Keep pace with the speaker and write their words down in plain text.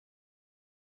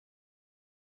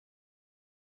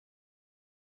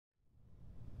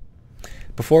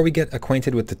Before we get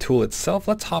acquainted with the tool itself,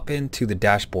 let's hop into the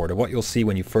dashboard of what you'll see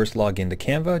when you first log into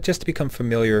Canva, just to become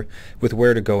familiar with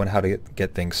where to go and how to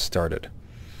get things started.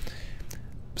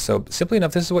 So simply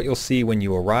enough, this is what you'll see when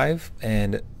you arrive,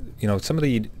 and some of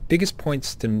the biggest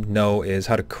points to know is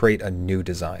how to create a new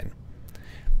design.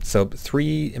 So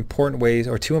two important ways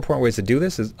to do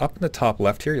this is up in the top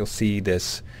left here, you'll see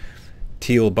this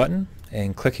teal button,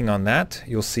 and clicking on that,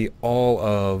 you'll see all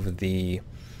of the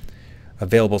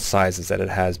available sizes that it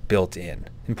has built in.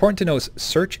 Important to know is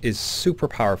search is super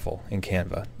powerful in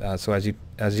Canva. So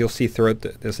as you'll see throughout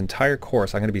this entire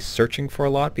course, I'm going to be searching for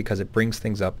a lot because it brings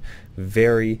things up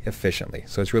very efficiently.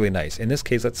 So it's really nice. In this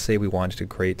case, let's say we wanted to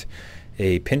create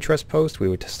a Pinterest post. We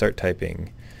would start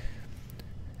typing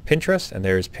Pinterest, and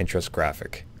there's Pinterest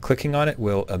graphic. Clicking on it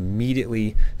will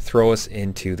immediately throw us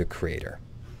into the creator.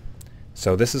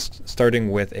 So this is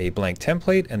starting with a blank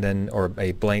template or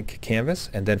a blank canvas,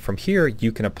 and then from here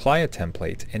you can apply a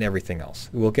template and everything else.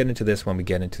 We'll get into this when we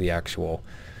get into the actual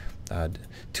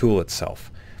tool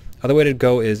itself. Other way to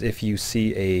go is if you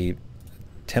see a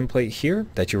template here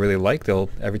that you really like,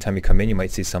 every time you come in you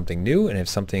might see something new, and if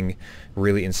something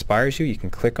really inspires you, you can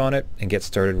click on it and get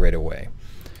started right away.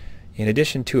 In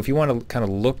addition to, if you want to kind of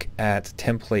look at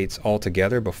templates all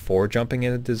together before jumping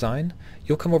into design,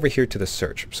 you'll come over here to the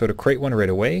search. So to create one right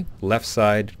away, left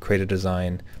side, create a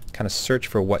design, kind of search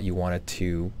for what you wanted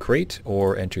to create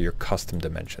or enter your custom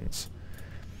dimensions.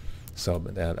 So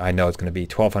I know it's going to be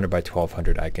 1200 by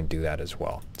 1200. I can do that as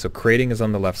well. So creating is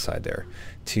on the left side there.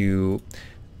 To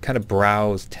kind of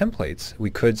browse templates, we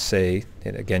could say,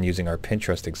 and again using our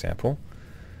Pinterest example,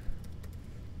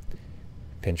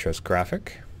 Pinterest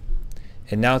graphic.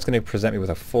 And now it's going to present me with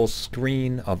a full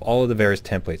screen of all of the various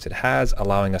templates it has,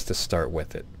 allowing us to start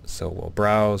with it. So we'll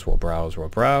browse.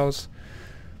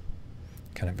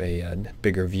 Kind of a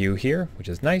bigger view here, which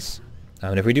is nice.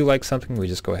 And if we do like something, we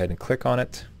just go ahead and click on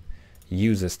it,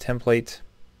 use this template,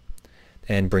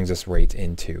 and brings us right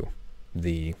into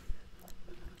the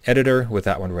editor with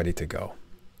that one ready to go.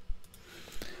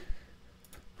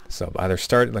 So either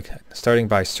starting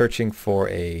by searching for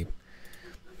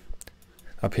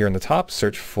up here in the top,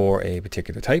 search for a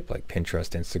particular type like Pinterest,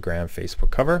 Instagram,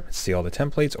 Facebook cover, see all the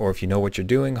templates, or if you know what you're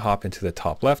doing, hop into the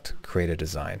top left, create a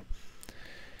design.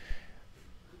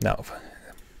 Now,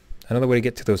 another way to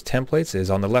get to those templates is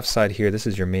on the left side here. This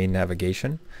is your main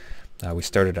navigation. We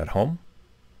started at home.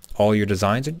 All your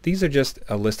designs, these are just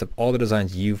a list of all the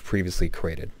designs you've previously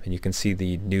created. And you can see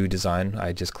the new design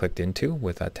I just clicked into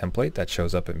with that template that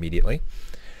shows up immediately.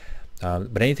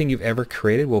 But anything you've ever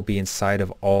created will be inside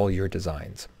of all your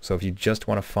designs. So if you just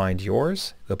want to find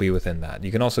yours, they'll be within that.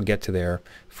 You can also get to there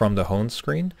from the home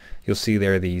screen. You'll see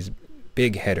there these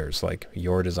big headers like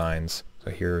your designs.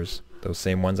 So here's those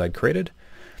same ones I'd created.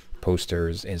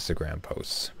 Posters, Instagram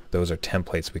posts. Those are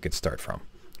templates we could start from.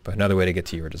 But another way to get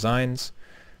to your designs.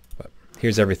 But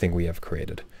here's everything we have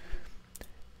created.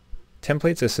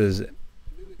 Templates, this is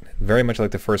very much like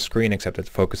the first screen, except it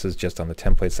focuses just on the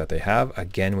templates that they have.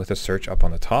 Again, with a search up on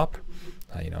the top.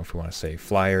 If we want to say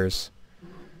flyers,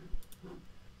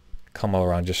 come all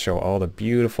around, just show all the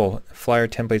beautiful flyer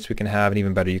templates we can have, and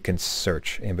even better, you can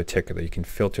search in particular. You can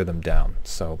filter them down.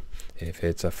 So if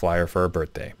it's a flyer for a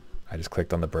birthday, I just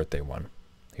clicked on the birthday one.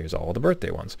 Here's all the birthday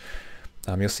ones.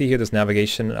 You'll see here this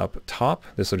navigation up top.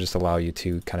 This will just allow you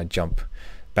to kind of jump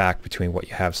back between what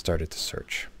you have started to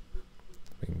search.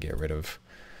 We can get rid of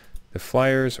the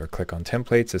flyers or click on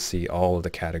templates to see all of the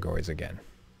categories again.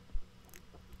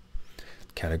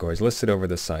 Categories listed over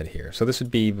this side here. So this would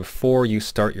be before you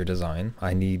start your design.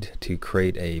 I need to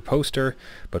create a poster,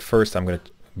 but first I'm going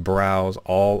to browse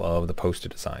all of the poster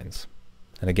designs.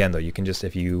 And again though, you can just,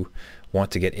 if you want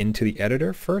to get into the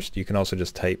editor first, you can also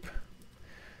just type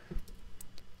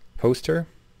poster,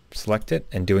 select it,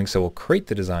 and doing so will create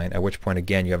the design, at which point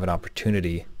again you have an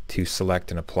opportunity to select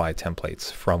and apply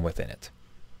templates from within it.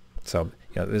 So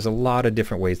there's a lot of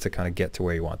different ways to kind of get to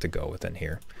where you want to go within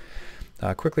here.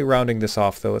 Quickly rounding this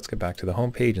off though, let's get back to the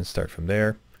home page and start from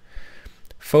there.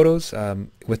 Photos,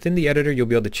 within the editor you'll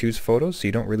be able to choose photos, so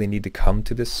you don't really need to come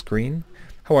to this screen.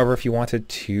 However, if you wanted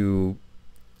to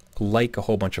like a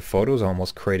whole bunch of photos,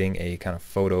 almost creating a kind of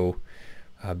photo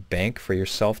bank for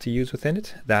yourself to use within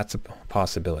it, that's a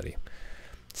possibility.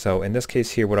 So in this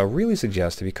case here, what I'll really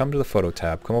suggest, if you come to the photo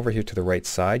tab, come over here to the right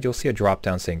side, you'll see a drop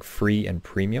down saying free and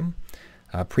premium.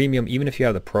 Premium, even if you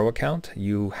have the pro account,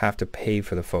 you have to pay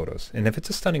for the photos. And if it's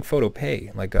a stunning photo,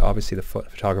 pay. Like obviously the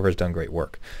photographer's done great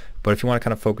work. But if you want to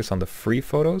kind of focus on the free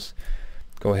photos,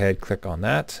 go ahead, click on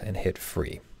that and hit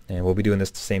free. And we'll be doing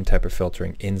this same type of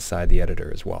filtering inside the editor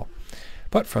as well.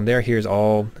 But from there, here's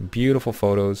all beautiful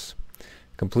photos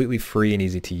Completely free and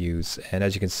easy to use. And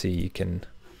as you can see, you can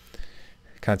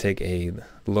kind of take a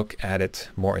look at it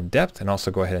more in depth and also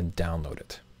go ahead and download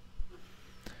it.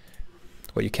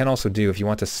 What you can also do if you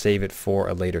want to save it for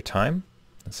a later time,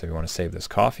 let's say we want to save this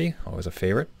coffee, always a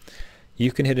favorite,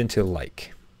 you can hit into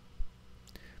like.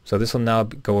 So this will now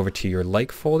go over to your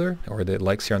like folder, or the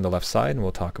likes here on the left side, and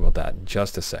we'll talk about that in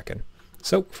just a second.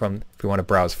 So if we want to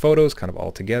browse photos kind of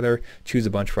all together, choose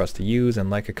a bunch for us to use and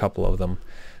like a couple of them,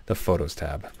 the Photos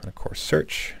tab. And of course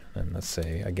search, and let's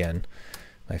say again,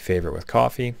 my favorite with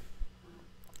coffee.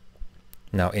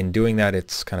 Now in doing that,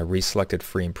 it's kind of reselected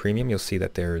free and premium. You'll see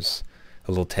that there's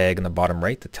a little tag in the bottom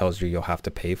right that tells you you'll have to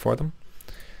pay for them.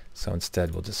 So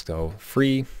instead we'll just go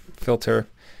free, filter,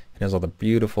 and there's all the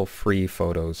beautiful free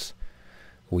photos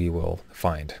we will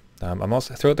find. I'm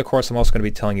also, throughout the course, I'm also going to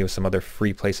be telling you some other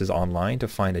free places online to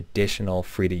find additional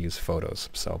free to use photos.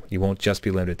 So you won't just be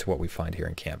limited to what we find here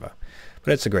in Canva.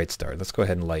 But it's a great start. Let's go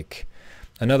ahead and like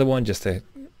another one just to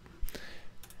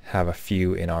have a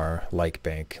few in our like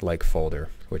bank, like folder,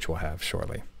 which we'll have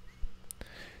shortly.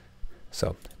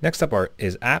 So next up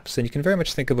is apps, and you can very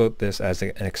much think about this as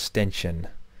an extension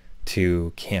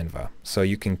to Canva. So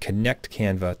you can connect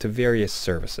Canva to various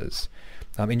services.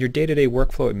 In your day-to-day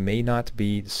workflow, it may not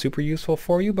be super useful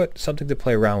for you, but something to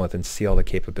play around with and see all the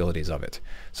capabilities of it.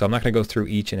 So I'm not going to go through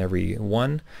each and every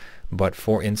one, but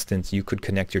for instance, you could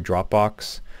connect your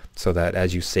Dropbox so that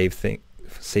as you save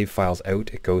files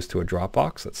out, it goes to a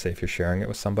Dropbox. Let's say if you're sharing it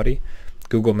with somebody.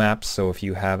 Google Maps, so if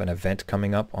you have an event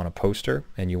coming up on a poster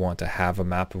and you want to have a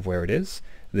map of where it is,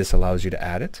 this allows you to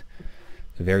add it.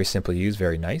 Very simple to use,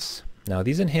 very nice. Now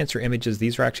these enhancer images,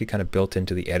 these are actually kind of built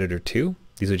into the editor too.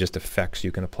 These are just effects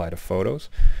you can apply to photos.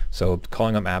 So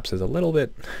calling them apps is a little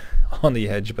bit on the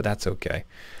edge, but that's okay.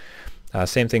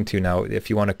 Same thing too now, if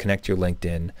you want to connect your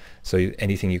LinkedIn, so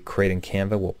anything you create in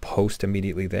Canva will post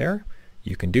immediately there,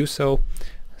 you can do so.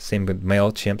 Same with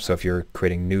MailChimp, so if you're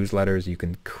creating newsletters, you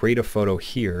can create a photo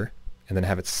here and then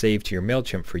have it saved to your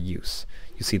MailChimp for use.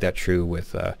 You see that true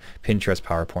with Pinterest,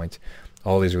 PowerPoint,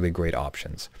 all these really great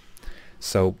options.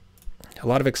 So a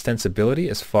lot of extensibility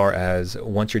as far as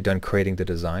once you're done creating the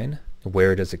design,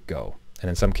 where does it go? And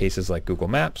in some cases like Google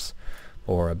Maps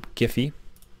or a Giphy,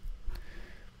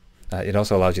 it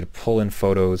also allows you to pull in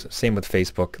photos. Same with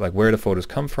Facebook, like where do photos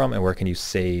come from and where can you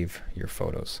save your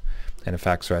photos? And in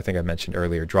fact, so I think I mentioned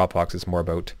earlier, Dropbox is more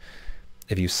about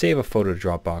if you save a photo to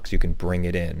Dropbox, you can bring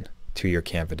it in to your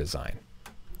Canva design.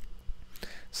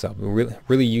 So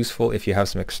really useful if you have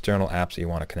some external apps that you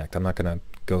want to connect. I'm not going to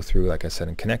go through, like I said,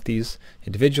 and connect these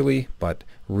individually, but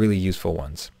really useful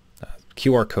ones.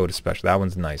 QR code especially, that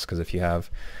one's nice because if you have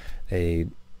a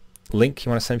link you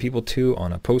want to send people to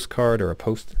on a postcard or a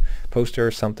poster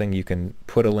or something, you can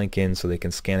put a link in so they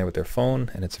can scan it with their phone,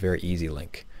 and it's a very easy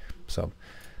link. So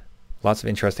lots of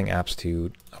interesting apps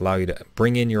to allow you to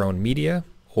bring in your own media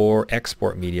or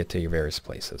export media to your various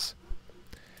places.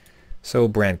 So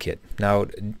Brand Kit. Now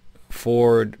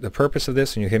for the purpose of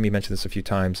this, and you hear me mention this a few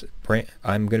times,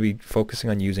 I'm going to be focusing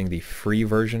on using the free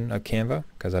version of Canva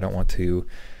because I don't want to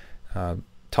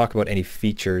talk about any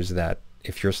features that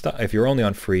if you're only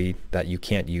on free that you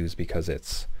can't use because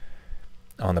it's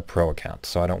on the pro account.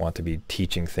 So I don't want to be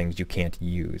teaching things you can't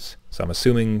use. So I'm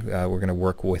assuming we're going to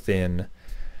work within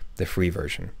the free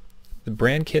version. The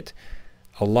Brand Kit,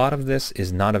 a lot of this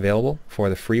is not available for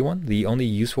the free one. The only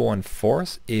useful one for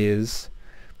us is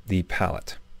the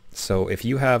palette. So if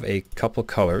you have a couple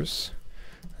colors,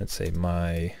 let's say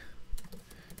my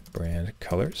brand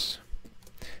colors,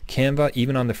 Canva,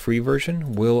 even on the free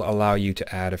version, will allow you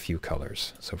to add a few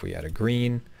colors. So if we add a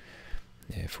green,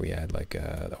 if we add like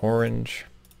the orange,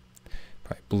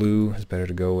 probably blue is better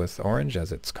to go with orange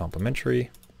as it's complementary.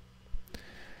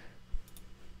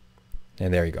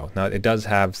 And there you go. Now it does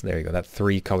have, there you go, that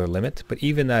 3 color limit, but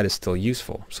even that is still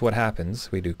useful. So what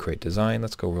happens, we do create design.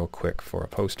 Let's go real quick for a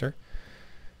poster.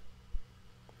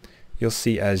 You'll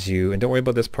see as you, and don't worry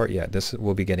about this part yet, this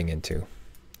we'll be getting into.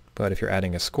 But if you're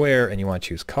adding a square and you want to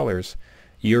choose colors,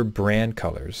 your brand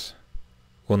colors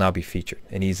will now be featured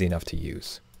and easy enough to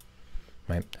use.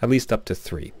 Right? At least up to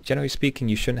 3. Generally speaking,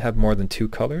 you shouldn't have more than 2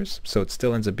 colors, so it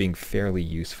still ends up being fairly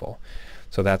useful.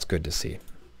 So that's good to see.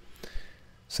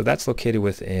 So that's located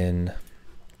within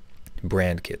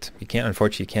Brand Kit. You can't,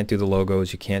 unfortunately, you can't do the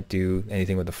logos, you can't do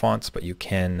anything with the fonts, but you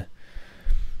can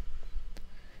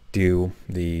do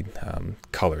the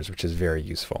colors, which is very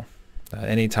useful.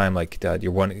 Anytime like you're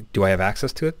wondering, do I have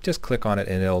access to it? Just click on it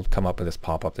and it'll come up with this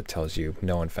pop-up that tells you,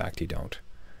 no, in fact, you don't.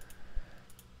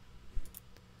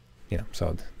 You know,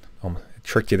 so it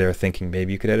tricked you there thinking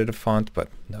maybe you could edit a font, but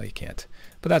no, you can't.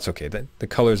 But that's okay. The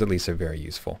colors at least are very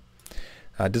useful.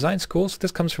 Design School, so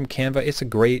this comes from Canva. It's a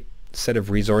great set of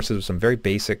resources with some very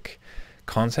basic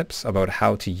concepts about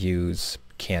how to use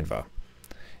Canva.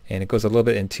 And it goes a little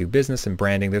bit into business and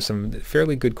branding. There's some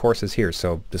fairly good courses here,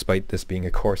 so despite this being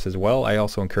a course as well, I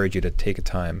also encourage you to take a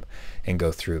time and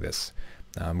go through this.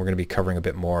 We're going to be covering a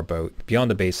bit more about beyond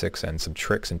the basics and some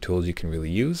tricks and tools you can really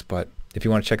use, but if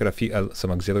you want to check out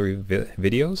some auxiliary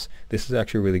videos, this is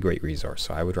actually a really great resource,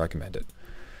 so I would recommend it.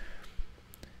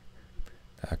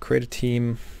 Create a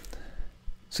team.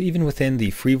 So even within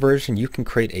the free version, you can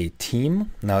create a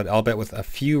team. Now, I'll bet with a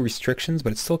few restrictions,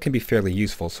 but it still can be fairly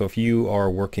useful. So if you are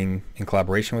working in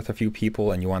collaboration with a few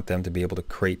people and you want them to be able to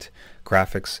create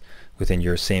graphics within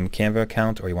your same Canva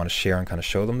account, or you want to share and kind of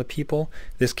show them to people,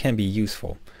 this can be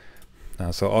useful.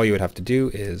 So all you would have to do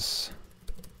is,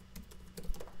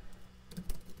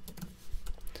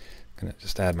 I'm going to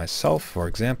just add myself, for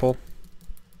example.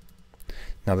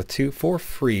 Now for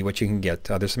free, what you can get,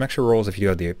 there's some extra roles if you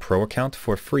have the Pro account.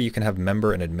 For free, you can have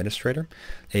member and administrator.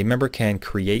 A member can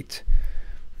create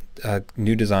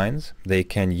new designs. They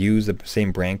can use the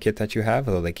same brand kit that you have,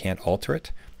 although they can't alter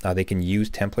it. They can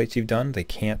use templates you've done. They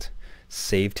can't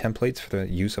save templates for the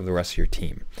use of the rest of your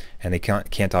team. And they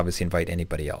can't obviously invite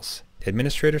anybody else.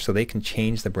 Administrator, so they can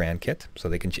change the brand kit. So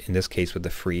they can, in this case with the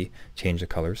free, change the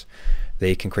colors.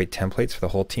 They can create templates for the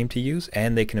whole team to use,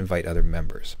 and they can invite other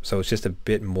members. So it's just a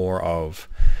bit more of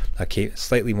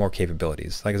slightly more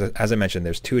capabilities. Like as I mentioned,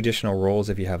 there's 2 additional roles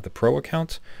if you have the Pro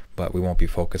account, but we won't be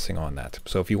focusing on that.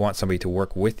 So if you want somebody to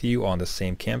work with you on the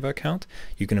same Canva account,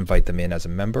 you can invite them in as a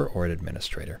member or an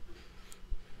administrator.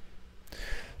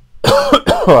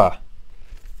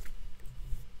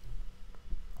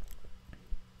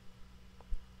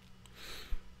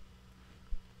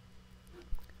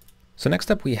 So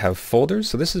next up we have folders.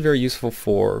 So this is very useful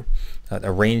for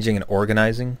arranging and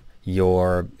organizing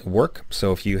your work.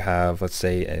 So if you have, let's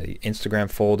say, an Instagram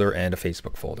folder and a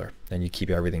Facebook folder, then you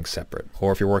keep everything separate.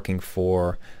 Or if you're working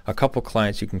for a couple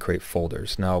clients, you can create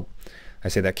folders. Now, I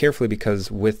say that carefully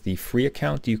because with the free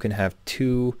account, you can have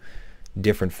 2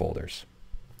 different folders,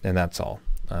 and that's all.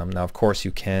 Now, of course,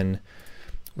 you can,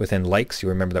 within likes, you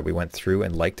remember that we went through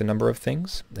and liked a number of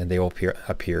things, and they will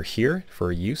appear here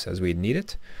for use as we need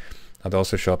it. They'll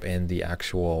also show up in the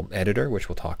actual editor, which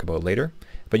we'll talk about later.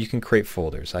 But you can create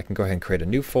folders. I can go ahead and create a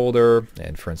new folder.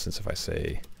 And for instance, if I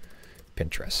say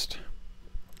Pinterest,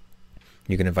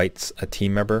 you can invite a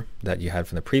team member that you had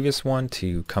from the previous one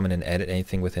to come in and edit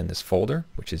anything within this folder,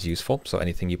 which is useful. So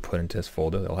anything you put into this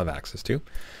folder, they'll have access to.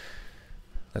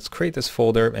 Let's create this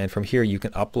folder. And from here, you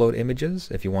can upload images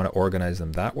if you want to organize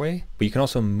them that way. But you can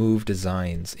also move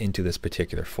designs into this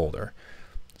particular folder.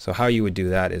 So how you would do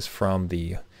that is from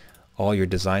the all your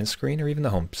design screen, or even the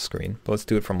home screen, but let's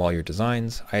do it from all your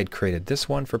designs. I had created this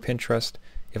one for Pinterest.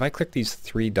 If I click these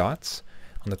 3 dots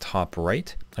on the top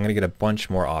right, I'm going to get a bunch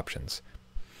more options.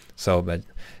 So but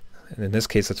in this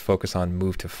case, let's focus on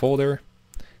move to folder,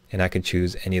 and I can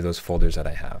choose any of those folders that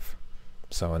I have.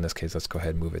 So in this case, let's go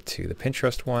ahead and move it to the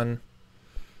Pinterest one.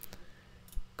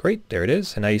 Great, there it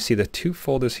is. And now you see the 2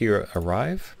 folders here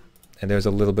arrive, and there's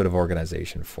a little bit of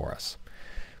organization for us.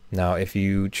 Now, if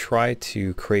you try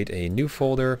to create a new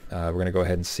folder, we're going to go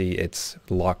ahead and see it's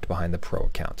locked behind the Pro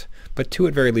account. But to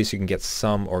at very least, you can get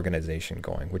some organization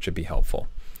going, which would be helpful.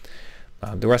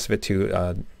 The rest of it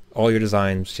too, all your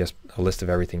designs, just a list of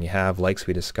everything you have, likes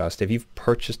we discussed. If you've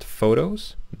purchased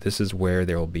photos, this is where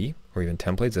they will be, or even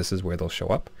templates, this is where they'll show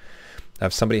up.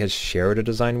 If somebody has shared a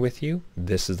design with you,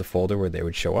 this is the folder where they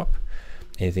would show up.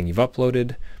 Anything you've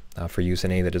uploaded for use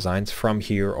in any of the designs from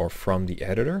here or from the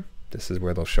editor, this is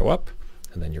where they'll show up.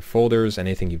 And then your folders,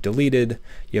 anything you've deleted,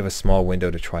 you have a small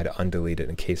window to try to undelete it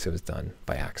in case it was done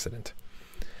by accident.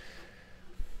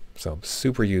 So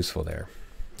super useful there.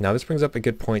 Now this brings up a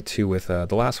good point too with the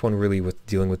last one, really with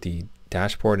dealing with the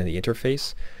dashboard and the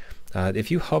interface.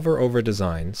 If you hover over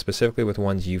design, specifically with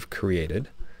ones you've created,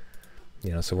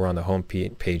 so we're on the home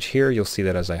page here, you'll see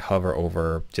that as I hover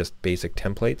over just basic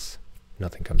templates,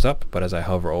 nothing comes up, but as I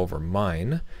hover over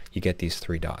mine, you get these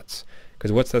 3 dots.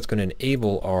 Because what that's going to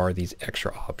enable are these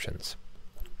extra options.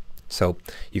 So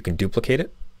you can duplicate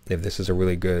it. If this is a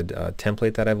really good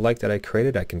template that I've liked that I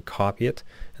created, I can copy it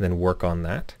and then work on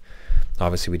that.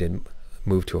 Obviously we did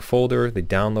move to a folder, the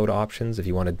download options. If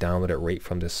you want to download it right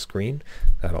from this screen,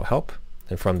 that'll help.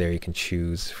 And from there you can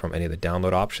choose from any of the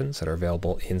download options that are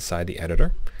available inside the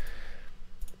editor.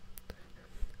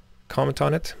 Comment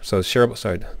on it. So shareable,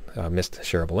 sorry, missed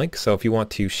shareable link. So if you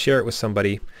want to share it with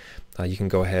somebody, you can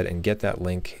go ahead and get that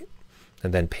link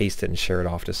and then paste it and share it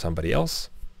off to somebody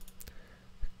else.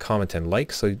 Comment and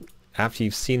like. So after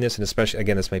you've seen this, and especially,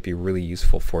 again, this might be really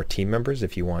useful for team members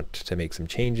if you want to make some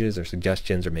changes or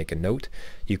suggestions or make a note,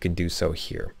 you can do so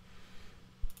here.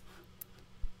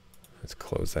 Let's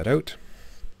close that out.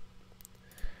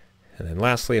 And then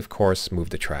lastly, of course, move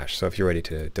the trash. So if you're ready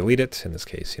to delete it, in this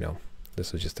case,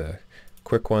 this was just a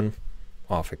quick one,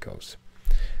 off it goes.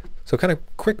 So kind of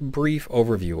quick, brief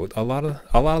overview. A lot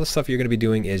of the stuff you're going to be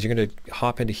doing is you're going to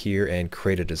hop into here and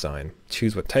create a design.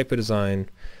 Choose what type of design,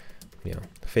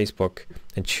 Facebook,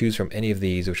 and choose from any of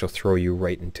these, which will throw you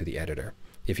right into the editor.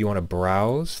 If you want to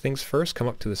browse things first, come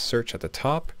up to the search at the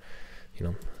top,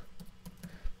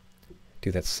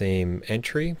 do that same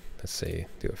entry. Let's say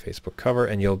do a Facebook cover,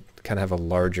 and you'll kind of have a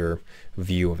larger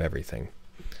view of everything.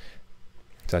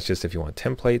 So that's just if you want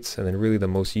templates. And then really the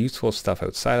most useful stuff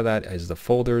outside of that is the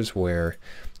folders, where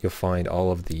you'll find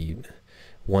all of the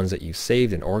ones that you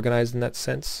saved and organized in that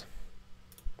sense.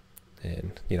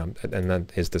 And and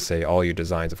that is to say all your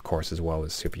designs, of course, as well,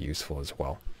 is super useful as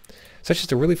well. So that's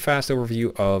just a really fast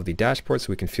overview of the dashboard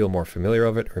so we can feel more familiar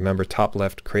of it. Remember, top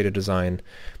left, create a design.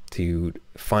 To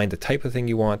find the type of thing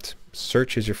you want,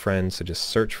 search is your friend, so just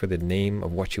search for the name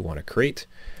of what you want to create,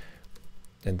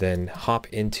 and then hop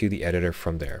into the editor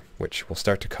from there, which we'll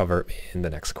start to cover in the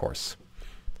next course.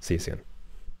 See you soon.